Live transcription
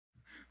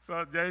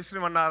So, Jai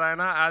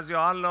Srimanarayana, as you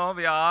all know,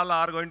 we all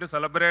are going to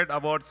celebrate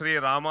about Sri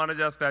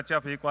Ramanuja Statue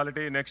of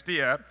Equality next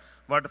year.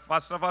 But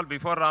first of all,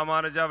 before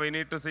Ramanuja, we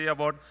need to see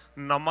about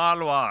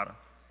Nammalwar,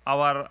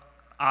 our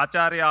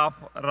Acharya of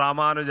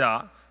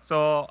Ramanuja.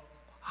 So,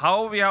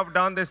 how we have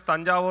done this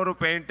Tanjavuru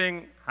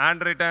painting,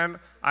 handwritten,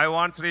 I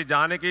want Sri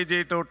Janaki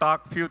ji to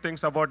talk few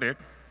things about it.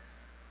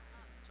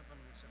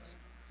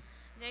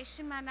 Jai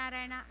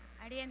Srimanarayana,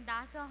 Adiyan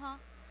Dasoham,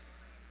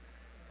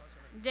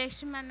 Jai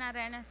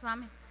Srimanarayana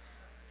Swamy.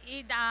 ఈ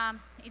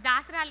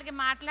దాసరాలకి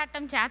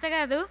మాట్లాడటం చేత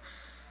కాదు.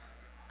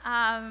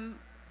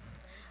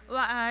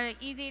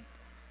 ఇది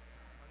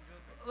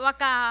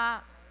ఒక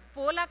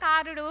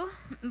పూలాకారుడు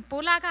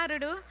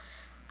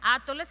ఆ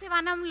తులసి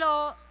వనంలో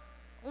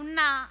ఉన్న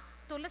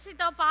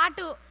తులసితో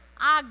పాటు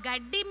ఆ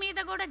గడ్డి మీద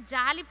కూడా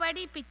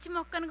జాలిపడి పిచ్చి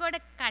మొక్కను కూడా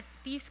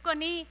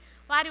తీసుకొని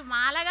వారి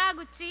మాలగా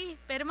గుచ్చి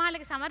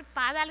పెరుమాళ్ళకి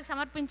పాదాలకు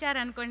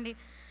సమర్పించారనుకోండి,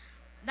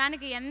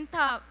 దానికి ఎంత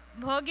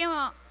భోగ్యం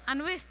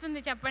అనుభవిస్తుంది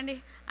చెప్పండి.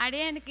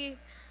 అడియానికి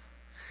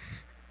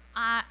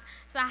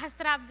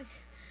సహస్రాబ్ది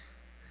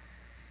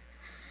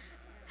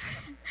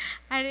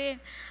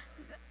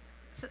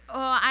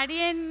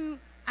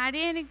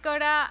అడియనికి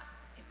కూడా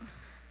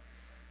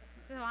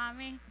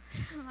స్వామి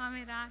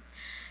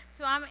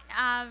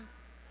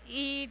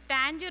ఈ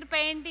టాంజూర్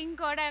పెయింటింగ్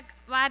కూడా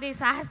వారి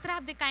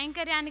సహస్రాబ్ది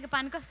కైంకర్యానికి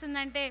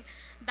పనికొస్తుందంటే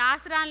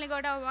దాసరాల్ని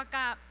కూడా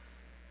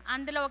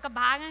అందులో ఒక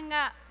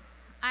భాగంగా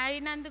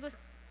అయినందుకు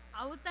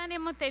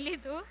అవుతానేమో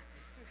తెలీదు,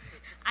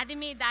 అది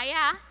మీ దయ.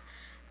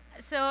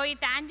 సో ఈ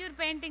టాంజూర్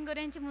పెయింటింగ్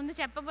గురించి ముందు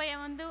చెప్పబోయే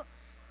ముందు,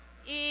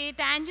 ఈ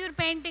Tanjore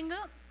painting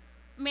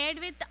made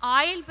with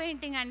oil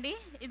painting అండి.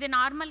 ఇది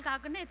నార్మల్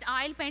కాకుండా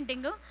ఆయిల్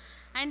పెయింటింగ్.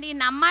 అండ్ ఈ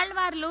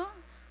నమ్మాళ్ళవార్లు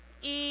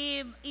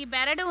ఈ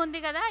బెరడు ఉంది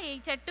కదా, ఈ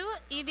చెట్టు,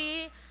 ఇది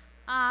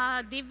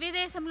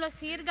దివ్యదేశంలో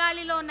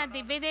సీర్గాళిలో ఉన్న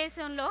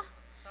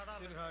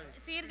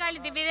సీర్గాళి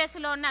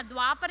దివ్యదేశంలో ఉన్న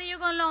ద్వాపర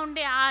యుగంలో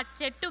ఉండే ఆ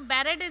చెట్టు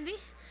బెరడుది.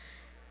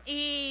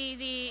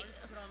 ఇది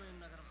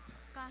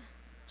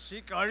శ్రీ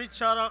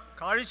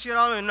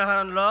కాళీశ్వరం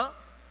విన్నహరంలో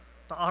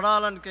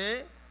తాడాలనికి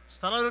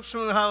స్థల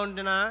వృక్షంగా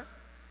ఉండిన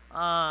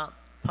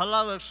ఫల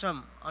వృక్షం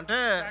అంటే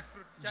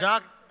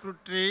జాక్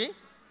ఫ్రూట్ ట్రీ,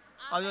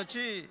 అది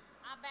వచ్చి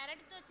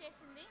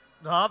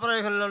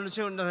ద్వాపరయుగంలో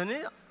నుంచి ఉండదని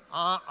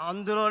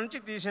అందులో నుంచి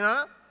తీసిన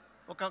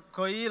ఒక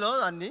కొయ్యిలో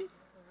దాన్ని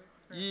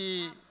ఈ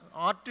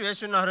ఆర్ట్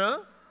వేసి ఉన్నారు.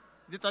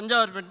 ఇది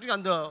తంజావూరు పెట్టి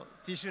అందులో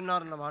తీసి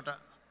ఉన్నారన్నమాట.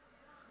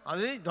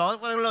 అది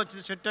ద్వాపరయుగంలో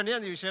వచ్చిన చెట్టు అని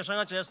అది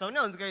విశేషంగా చేస్తామని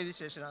అందుకే ఇది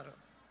చేసినారు.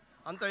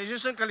 అంత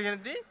విశేషం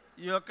కలిగినది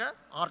ఈ యొక్క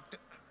ఆర్ట్.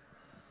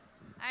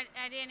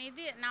 అడియన్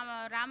ఇది నా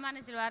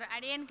రామానుజుల వారు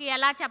అడియన్కి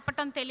ఎలా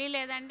చెప్పటం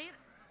తెలియలేదండి.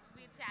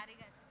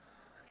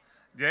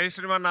 Jai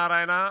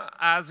Srimanarayana,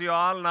 as you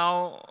all now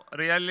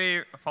really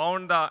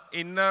found the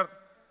inner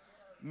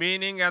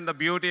meaning and the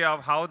beauty of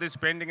how this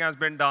painting has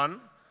been done.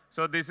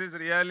 So this is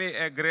really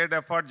a great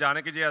effort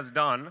Janaki ji has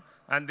done,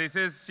 and this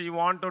is, she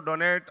want to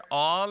donate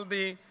all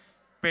the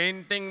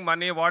painting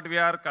money what we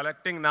are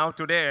collecting now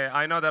today.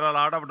 I know there are a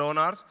lot of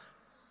donors.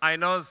 I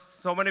know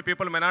so many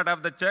people may not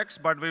have the checks,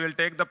 but we will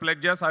take the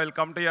pledges. I will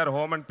come to your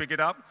home and pick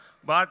it up.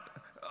 But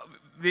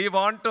we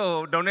want to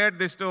donate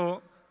this to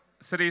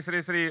Sri,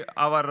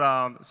 our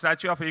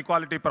Statue of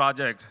Equality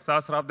project,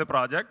 Sahasrabdi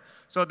project.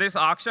 So this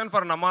auction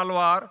for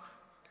Nammalwar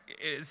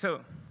is...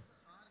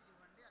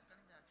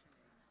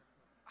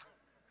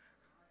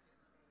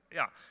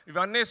 Yeah,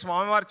 ఇవన్నీ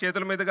స్వామివారి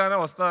చేతుల మీదుగానే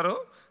వస్తారు.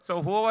 So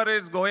whoever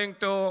is going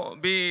to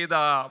be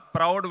the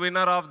proud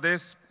winner of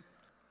this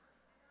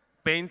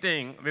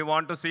painting, we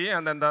want to see,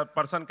 and then the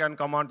person can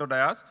come on to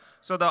dais.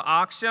 So the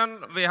auction,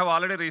 we have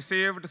already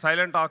received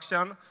silent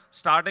auction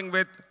starting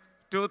with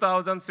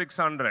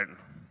 $2,600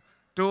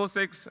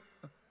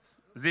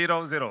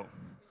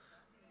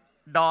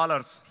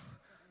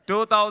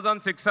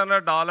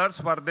 $2,600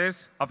 for this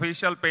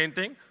official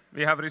painting.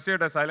 We have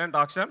received a silent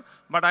auction,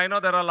 but I know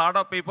there are a lot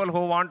of people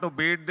who want to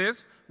beat this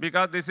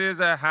because this is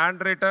a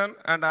handwritten,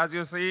 and as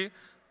you see,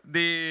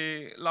 the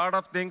lot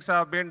of things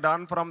have been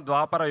done from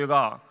Dwapara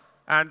Yuga.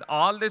 And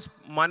all this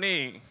money,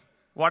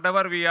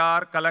 whatever we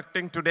are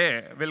collecting today,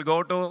 will go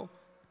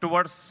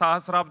towards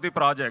Sahasrabdi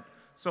project.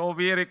 So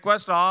we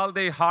request all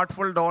the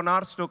heartful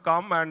donors to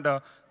come and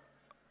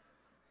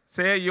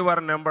say your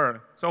number.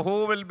 So who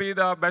will be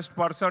the best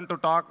person to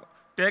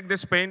take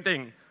this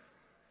painting,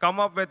 come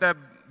up with a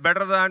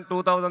better than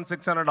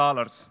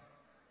 $2,600?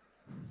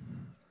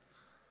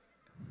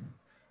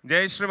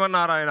 Jai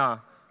Srimanarayana.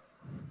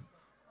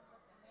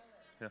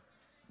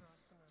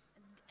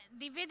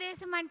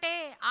 దివ్యదేశం అంటే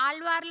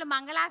ఆళ్వార్లు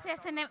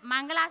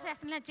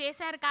మంగళాశాసన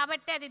చేశారు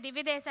కాబట్టి అది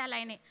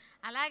దివ్యదేశాలైనవి.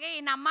 అలాగే ఈ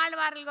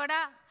నమ్మాళ్ళవార్లు కూడా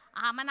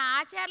మన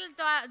ఆచార్యుల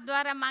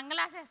ద్వారా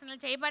మంగళాశాసనాలు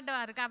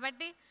చేయబడ్డవారు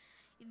కాబట్టి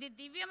ఇది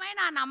దివ్యమైన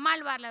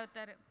నమ్మాళ్ళవార్లు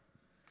అవుతారు.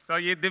 సో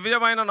ఈ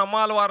దివ్యమైన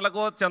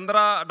నమ్మాళ్ళవార్లకు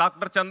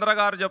డాక్టర్ చంద్ర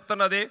గారు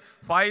చెప్తున్నది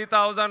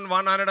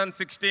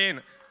 5,116.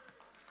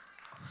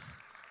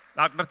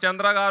 డాక్టర్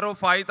చంద్ర గారు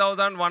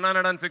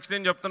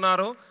 5,116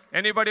 చెప్తున్నారు.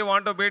 Anybody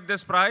want to beat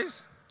this praise?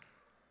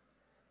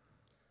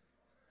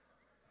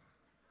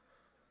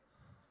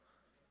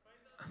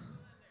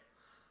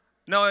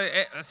 No,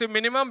 see,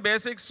 minimum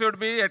basics should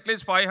be at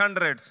least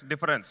 500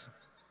 difference.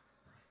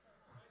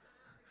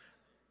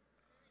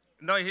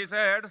 No, he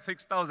said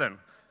 6,000.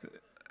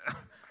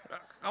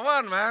 Come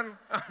on, man.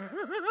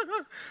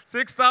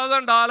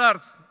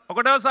 $6,000.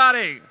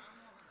 Okatosari.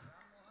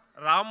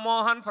 Ram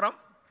Mohan from?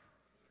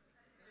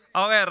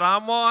 Okay,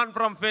 Ram Mohan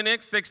from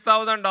Phoenix,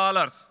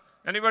 $6,000.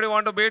 Anybody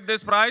want to beat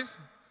this price?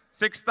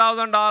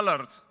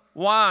 $6,000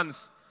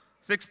 once.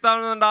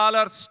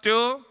 $6,000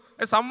 two.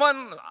 Someone,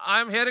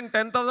 I'm hearing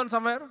 10,000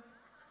 somewhere.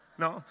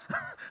 No.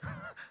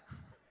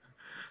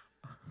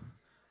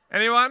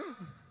 Anyone?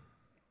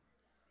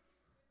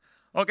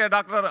 Okay,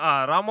 Dr.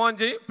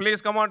 Ramonji, please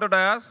come on to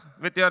dais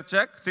with your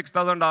check,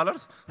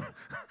 $6,000.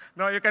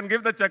 No, you can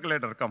give the check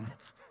later, come.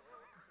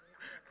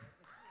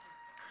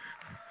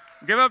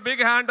 Give a big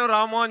hand to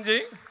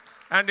Ramonji,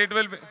 and it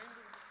will be.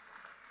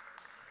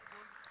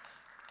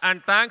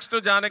 And thanks to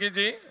Janaki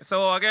ji.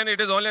 So again, it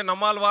is only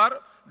Namalwar.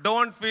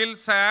 Don't feel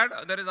sad.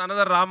 There is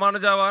another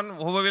Ramanuja one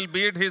who will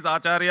beat his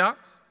Acharya.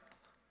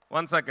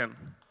 1 second.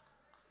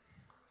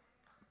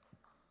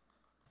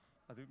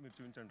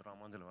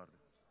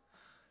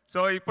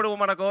 So ఇప్పుడు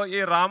మనకు ఈ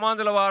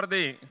రామాంజుల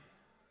వారిది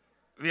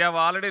we have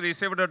already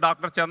received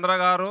Dr. Chandra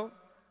garu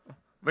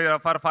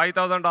for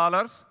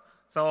 $5,000.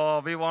 So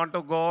we want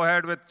to go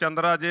ahead with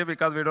Chandra ji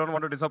because we don't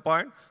want to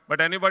disappoint. But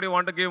anybody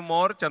want to give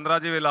more, Chandra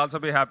ji will also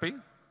be happy.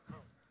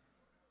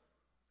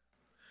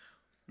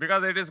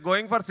 Because it is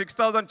going for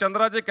 6,000.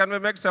 Chandra ji, can we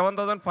make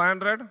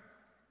 7,500?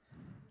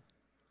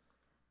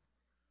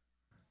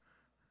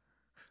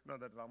 No,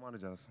 that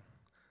Ramanujas.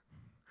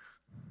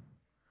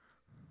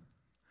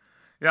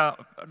 Yeah,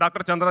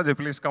 Dr. Chandra ji,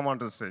 please come on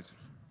to the stage.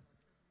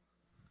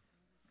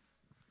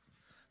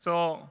 So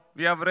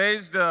we have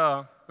raised,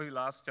 we'll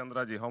ask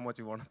Chandra ji how much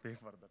you want to pay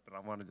for that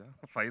Ramanuja,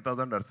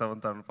 5,000 or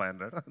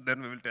 7,500.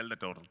 Then we will tell the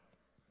total.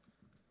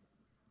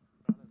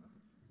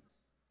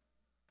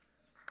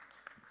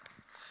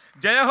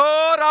 Jai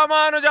Ho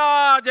Ramanuja,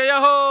 Jai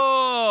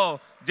Ho!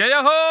 Jai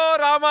Ho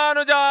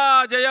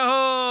Ramanuja, Jai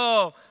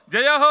Ho!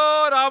 Jai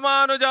Ho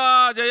Ramanuja,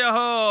 Jai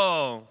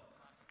Ho!